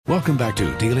Welcome back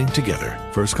to Dealing Together.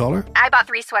 First caller? I bought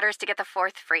 3 sweaters to get the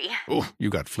 4th free. Oh, you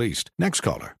got fleeced. Next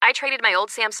caller? I traded my old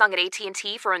Samsung at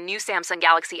AT&T for a new Samsung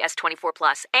Galaxy S24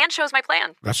 Plus and chose my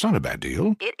plan. That's not a bad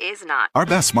deal. It is not. Our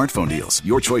best smartphone deals.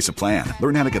 Your choice of plan.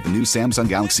 Learn how to get the new Samsung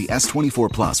Galaxy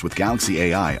S24 Plus with Galaxy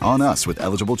AI on us with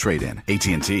eligible trade-in.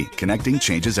 AT&T. Connecting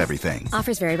changes everything.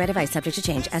 Offers vary by device. Subject to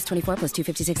change. S24 plus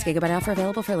 256 gigabyte offer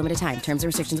available for a limited time. Terms and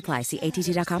restrictions apply. See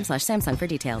att.com/Samsung for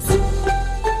details.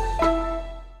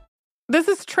 This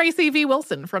is Tracy V.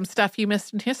 Wilson from Stuff You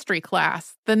Missed in History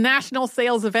class. The national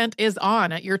sales event is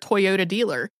on at your Toyota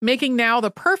dealer, making now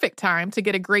the perfect time to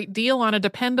get a great deal on a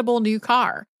dependable new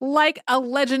car. Like a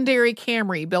legendary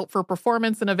Camry built for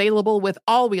performance and available with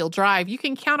all-wheel drive, you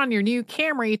can count on your new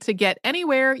Camry to get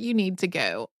anywhere you need to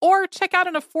go. Or check out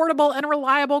an affordable and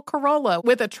reliable Corolla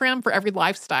with a trim for every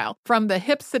lifestyle. From the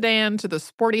hip sedan to the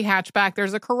sporty hatchback,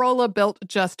 there's a Corolla built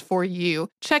just for you.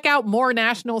 Check out more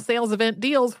national sales event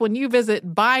deals when you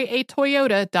visit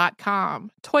buyatoyota.com.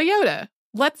 Toyota,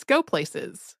 let's go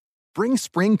places. Bring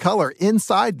spring color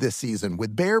inside this season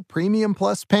with Behr Premium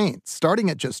Plus paint, starting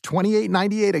at just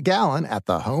 $28.98 a gallon at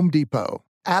the Home Depot.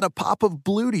 Add a pop of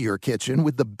blue to your kitchen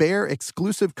with the Behr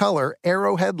exclusive color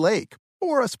Arrowhead Lake,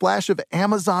 or a splash of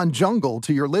Amazon Jungle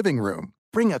to your living room.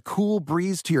 Bring a cool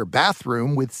breeze to your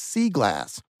bathroom with Sea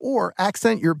Glass, or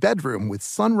accent your bedroom with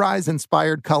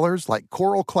sunrise-inspired colors like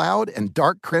Coral Cloud and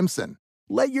Dark Crimson.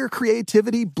 Let your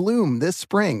creativity bloom this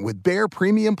spring with Behr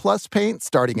Premium Plus paint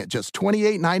starting at just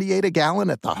 $28.98 a gallon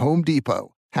at the Home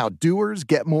Depot. How doers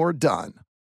get more done.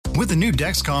 With the new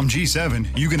Dexcom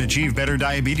G7, you can achieve better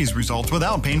diabetes results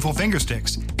without painful finger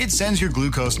sticks. It sends your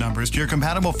glucose numbers to your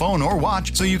compatible phone or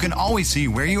watch so you can always see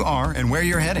where you are and where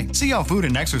you're heading. See how food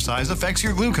and exercise affects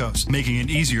your glucose, making it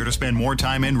easier to spend more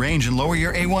time in range and lower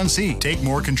your A1C. Take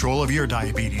more control of your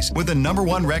diabetes with the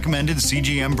 #1 recommended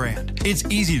CGM brand. It's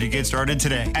easy to get started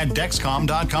today at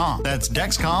Dexcom.com. That's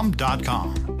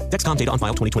Dexcom.com. Dexcom data on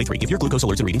file 2023. If your glucose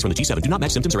alerts and readings from the G7 do not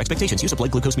match symptoms or expectations, use a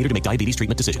blood glucose meter to make diabetes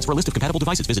treatment decisions. For a list of compatible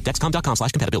devices, visit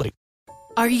Dexcom.com/compatibility.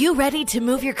 Are you ready to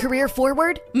move your career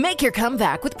forward? Make your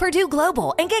comeback with Purdue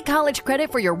Global and get college credit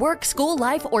for your work, school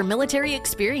life, or military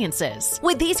experiences.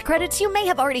 With these credits, you may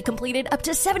have already completed up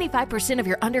to 75% of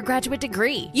your undergraduate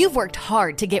degree. You've worked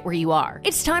hard to get where you are.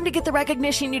 It's time to get the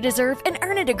recognition you deserve and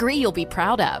earn a degree you'll be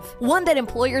proud of. One that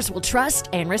employers will trust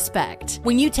and respect.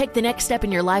 When you take the next step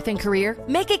in your life and career,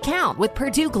 make it count with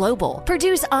Purdue Global,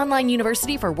 Purdue's online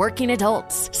university for working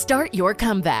adults. Start your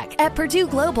comeback at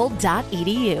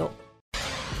purdueglobal.edu.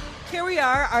 Here we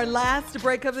are, our last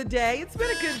break of the day. It's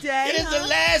been a good day. It is the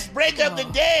last break of the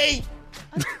day.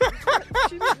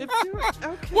 Okay.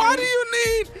 Why do you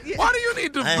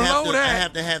need to blow that? I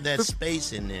have to have that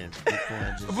space in there before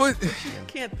I just. But you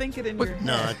can't think it in your head.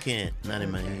 No, I can't. Not in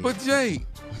my head. But Jay,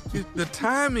 the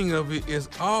timing of it is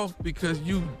off because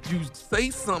you say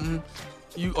something,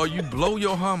 you blow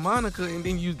your harmonica and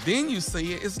then you say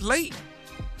it. It's late.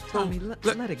 Tommy,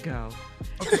 let it go.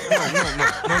 Okay,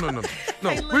 no.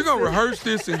 Hey, we're gonna rehearse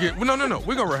this and get. No.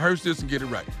 We're gonna rehearse this and get it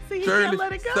right. See, he Shirley, can't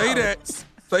let it go. say that.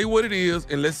 Say what it is,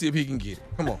 and let's see if he can get it.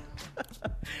 Come on.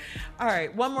 All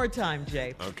right, one more time,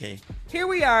 Jay. Okay. Here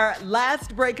we are,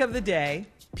 last break of the day.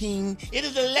 Ping. It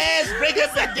is the last break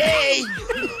of the day.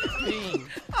 Ping.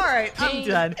 All right, I'm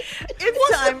done.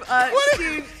 It's time.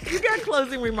 Steve, you got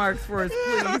closing remarks for us,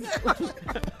 please.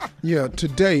 Yeah,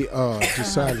 today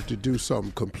decided to do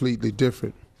something completely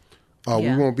different.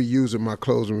 We won't be using my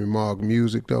closing remark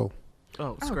music, though.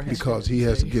 Oh, because he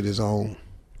has to get his own.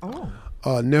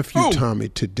 Nephew Tommy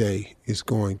today is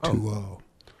going to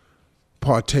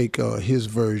partake his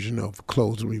version of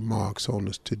closing remarks on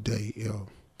us today.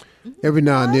 Every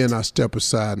now and then I step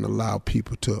aside and allow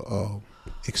people to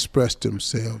express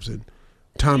themselves, and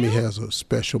Tommy has a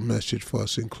special message for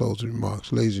us in closing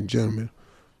remarks. Ladies and gentlemen,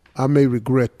 I may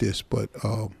regret this, but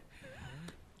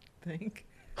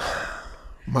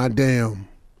my damn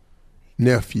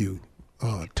nephew,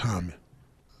 Tommy.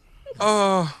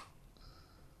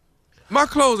 My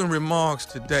closing remarks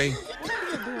today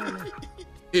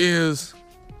is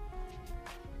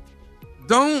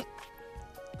don't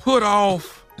put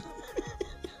off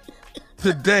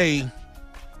today.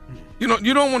 You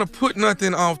don't want to put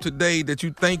nothing off today that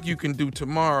you think you can do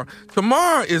tomorrow.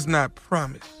 Tomorrow is not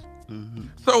promised. Mm-hmm.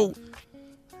 So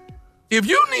if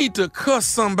you need to cuss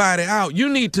somebody out, you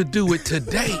need to do it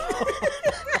today.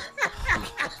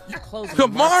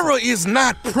 Tomorrow is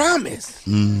not promised.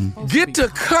 Mm. Get to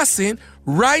cussing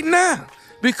right now.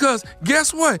 Because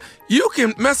guess what? You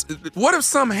can mess. What if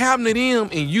something happened to them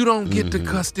and you don't get to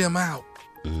cuss them out?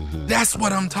 Mm-hmm. That's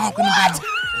what I'm talking about.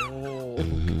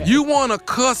 You want to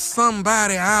cuss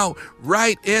somebody out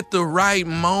right at the right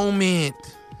moment.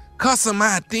 cuss him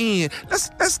out then. Let's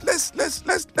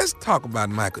talk about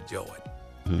Michael Jordan.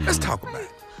 Let's talk about it.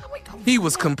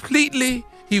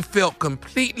 He felt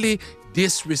completely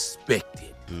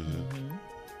disrespected.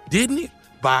 Didn't he?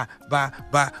 By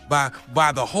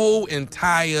the whole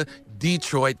entire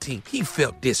Detroit team. He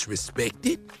felt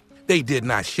disrespected. They did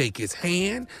not shake his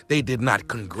hand. They did not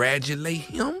congratulate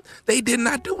him. They did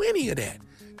not do any of that.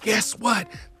 Guess what?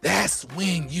 That's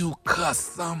when you cuss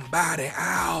somebody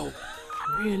out.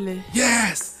 Really?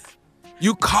 Yes.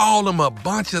 You call them a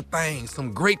bunch of things,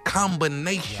 some great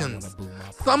combinations.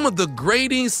 Some of the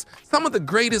greatest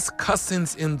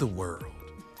cussings in the world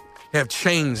have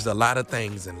changed a lot of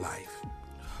things in life.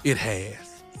 It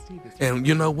has. And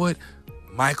you know what?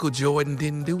 Michael Jordan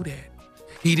didn't do that.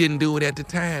 He didn't do it at the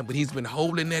time, but he's been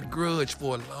holding that grudge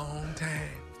for a long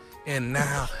time. And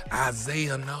now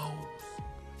Isaiah knows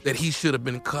that he should have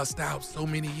been cussed out so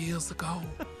many years ago.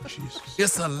 Jesus.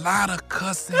 It's a lot of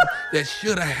cussing that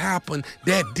should have happened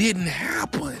that didn't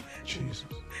happen. Jesus.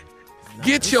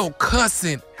 Get your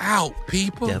cussing out,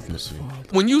 people. Definitely.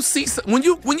 When you see when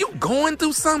you going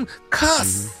through something,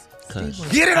 cuss.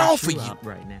 Get it off of you.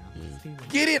 Right now.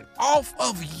 Get it off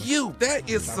of you. There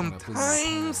is some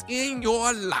times in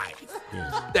your life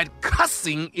that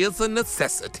cussing is a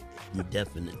necessity.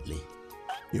 Definitely.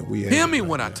 Yeah, we hear me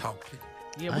when I talk to you.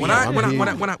 When I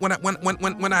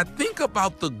think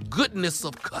about the goodness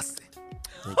of cussing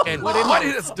and what it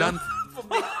has done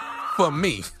for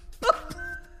me.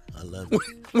 I love it.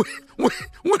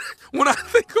 When I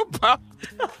think about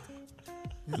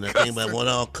when I think about what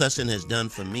all cussing has done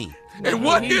for me. And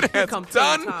what it has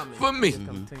done for me.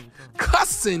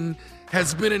 Cussing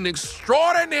has been an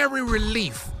extraordinary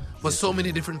relief for so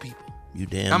many different people. You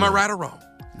damn Am I right. right or wrong?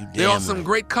 There are some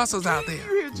great cussers out there.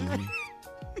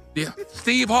 Yeah.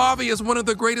 Steve Harvey is one of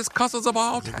the greatest cussers of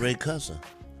all time. A great cusser.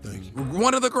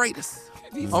 One of the greatest.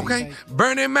 Okay?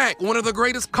 Bernie Mac, one of the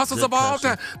greatest cussers of all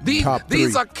time.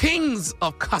 These are kings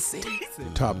of cussing.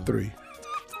 Top three.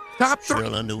 Top three.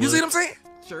 Cheryl Underwood. You see what I'm saying?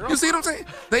 You see what I'm saying?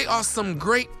 They are some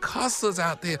great cussers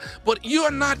out there. But you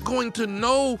are not going to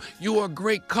know you are a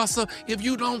great cusser if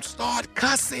you don't start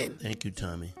cussing. Thank you,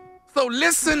 Tommy. So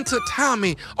listen to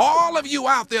Tommy. All of you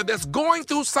out there that's going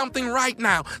through something right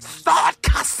now, start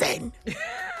cussing.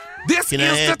 This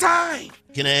is the time.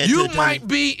 Can I add you to it, might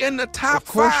be in the top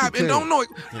 5 and don't know it.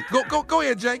 Go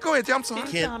ahead, Jay. Go ahead, Jay. I'm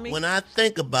sorry. When I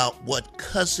think about what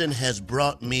cussing has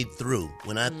brought me through,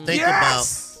 when I think about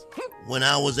when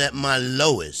I was at my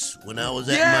lowest,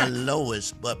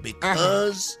 but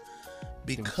because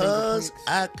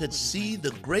I could see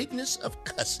the greatness of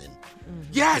cussing,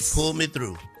 it pulled me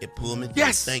through.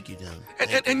 Yes. Thank you, John.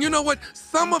 And you know what?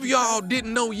 Some of y'all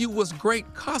didn't know you was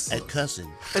great cussers. At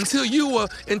cussing. Until you were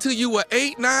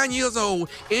 8, 9 years old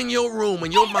in your room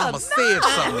and your mama said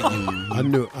something to you. I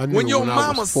knew when your I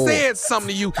mama was 4. said something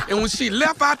to you, and when she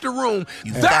left out the room,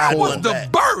 that was the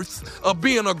birth of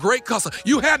being a great cusser.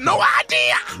 You had no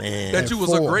idea that you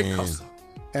was a great cusser.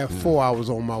 At 4, I was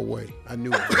on my way. I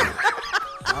knew it.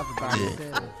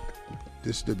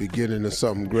 This is the beginning of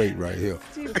something great right here.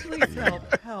 Steve, please help.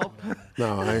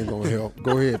 No, I ain't gonna help.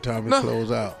 Go ahead, Tommy.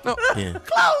 Close out. No. Close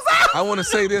out. I want to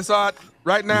say this, Art,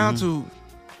 right now to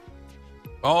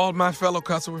all my fellow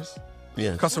cusserers.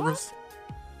 Cusserers.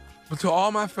 But to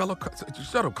all my fellow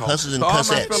shut up, Carla. Cussers and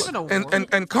cussettes.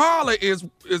 And Carla is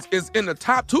in the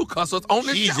top 2 cussers on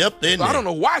this show. She's up there. So I don't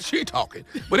know why she talking.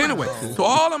 But anyway, to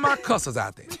all of my cussers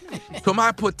out there, to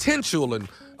my potential and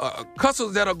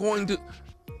cussers that are going to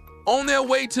on their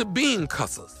way to being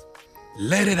cussers,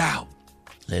 let it out.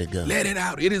 Let it go. Let it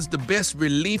out. It is the best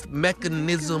relief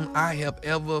mechanism I have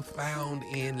ever found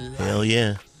in life. Hell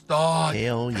yeah. Start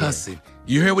cussing.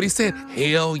 You hear what he said?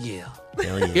 Hell yeah.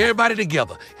 Hell yeah. Everybody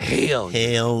together. Hell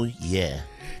yeah. Hell yeah.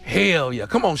 Hell yeah.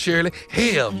 Come on, Shirley.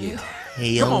 Hell yeah.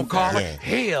 Hell Come on, Carla. yeah.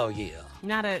 Hell yeah.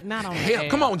 Not on Hell,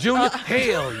 come on, Junior.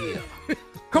 Hell yeah.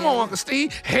 Come on, Uncle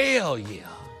Steve. Hell yeah.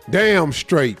 Damn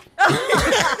straight.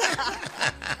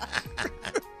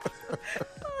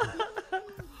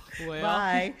 Well,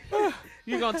 bye.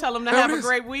 You gonna tell them to have a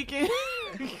great weekend?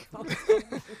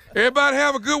 Everybody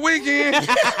have a good weekend.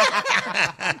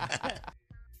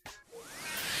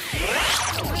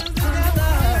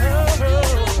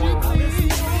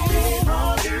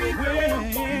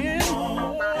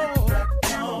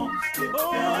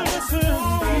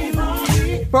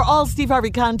 For all Steve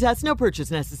Harvey contests, no purchase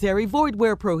necessary, void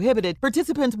where prohibited.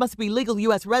 Participants must be legal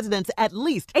U.S. residents at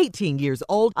least 18 years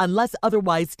old unless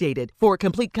otherwise stated. For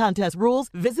complete contest rules,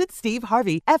 visit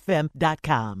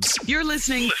SteveHarveyFM.com. You're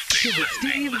listening to the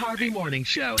Steve Harvey Morning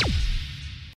Show.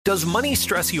 Does money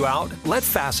stress you out? Let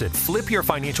Facet flip your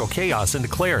financial chaos into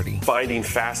clarity. Finding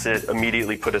Facet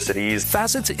immediately put us at ease.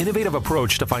 Facet's innovative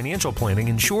approach to financial planning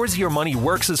ensures your money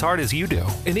works as hard as you do,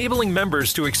 enabling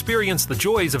members to experience the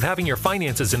joys of having your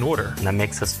finances in order. And that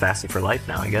makes us Facet for life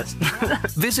now, I guess.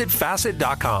 Visit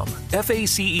Facet.com,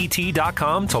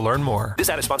 FACET.com to learn more. This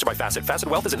ad is sponsored by Facet. Facet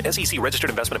Wealth is an SEC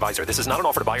registered investment advisor. This is not an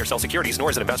offer to buy or sell securities,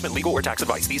 nor is it investment, legal, or tax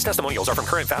advice. These testimonials are from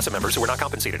current Facet members who are not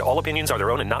compensated. All opinions are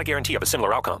their own and not a guarantee of a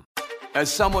similar outcome.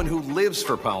 As someone who lives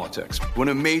for politics, when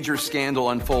a major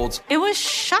scandal unfolds, it was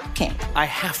shocking. I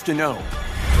have to know,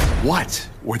 what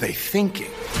were they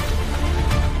thinking?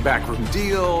 Backroom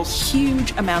deals,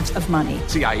 huge amounts of money,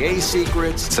 CIA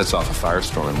secrets, sets off a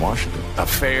firestorm in Washington,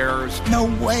 affairs. No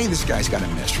way this guy's got a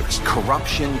mistress.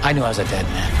 Corruption. I knew I was a dead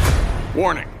man.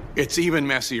 Warning, it's even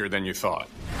messier than you thought.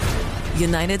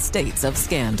 United States of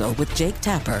Scandal with Jake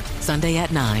Tapper, Sunday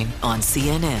at 9 on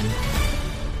CNN.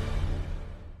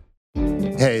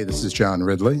 Hey, this is John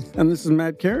Ridley. And this is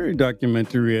Matt Carey,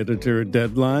 documentary editor at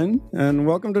Deadline. And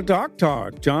welcome to Doc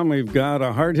Talk. John, we've got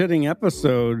a hard-hitting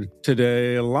episode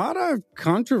today. A lot of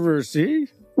controversy.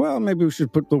 Well, maybe we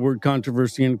should put the word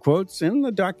controversy in quotes in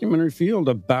the documentary field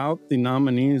about the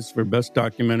nominees for Best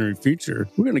Documentary Feature.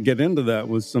 We're going to get into that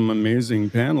with some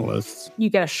amazing panelists. You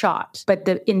get a shot, but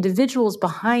the individuals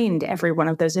behind every one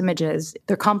of those images,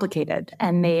 they're complicated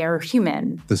and they are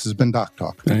human. This has been Doc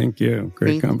Talk. Thank you.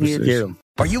 Great conversation. Thank you.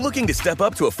 Are you looking to step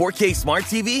up to a 4K smart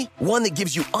TV? One that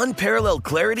gives you unparalleled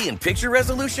clarity and picture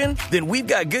resolution? Then we've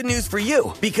got good news for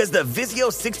you, because the Vizio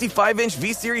 65-inch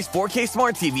V-Series 4K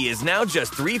smart TV is now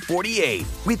just $348.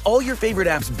 With all your favorite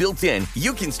apps built in,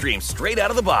 you can stream straight out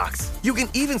of the box. You can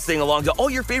even sing along to all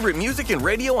your favorite music and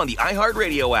radio on the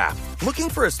iHeartRadio app.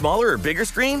 Looking for a smaller or bigger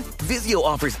screen? Vizio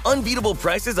offers unbeatable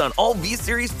prices on all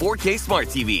V-Series 4K smart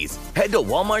TVs. Head to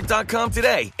Walmart.com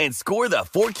today and score the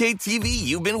 4K TV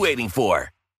you've been waiting for.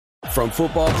 From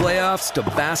football playoffs to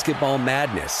basketball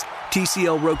madness,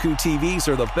 TCL Roku TVs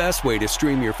are the best way to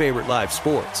stream your favorite live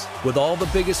sports. With all the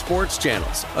biggest sports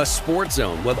channels, a sports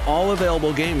zone with all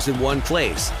available games in one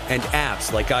place, and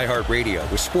apps like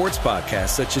iHeartRadio with sports podcasts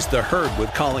such as The Herd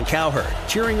with Colin Cowherd.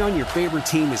 Cheering on your favorite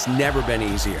team has never been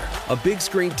easier. A big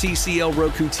screen TCL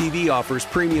Roku TV offers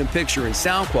premium picture and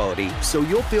sound quality, so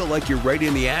you'll feel like you're right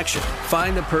in the action.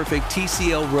 Find the perfect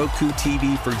TCL Roku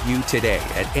TV for you today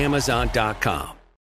at Amazon.com.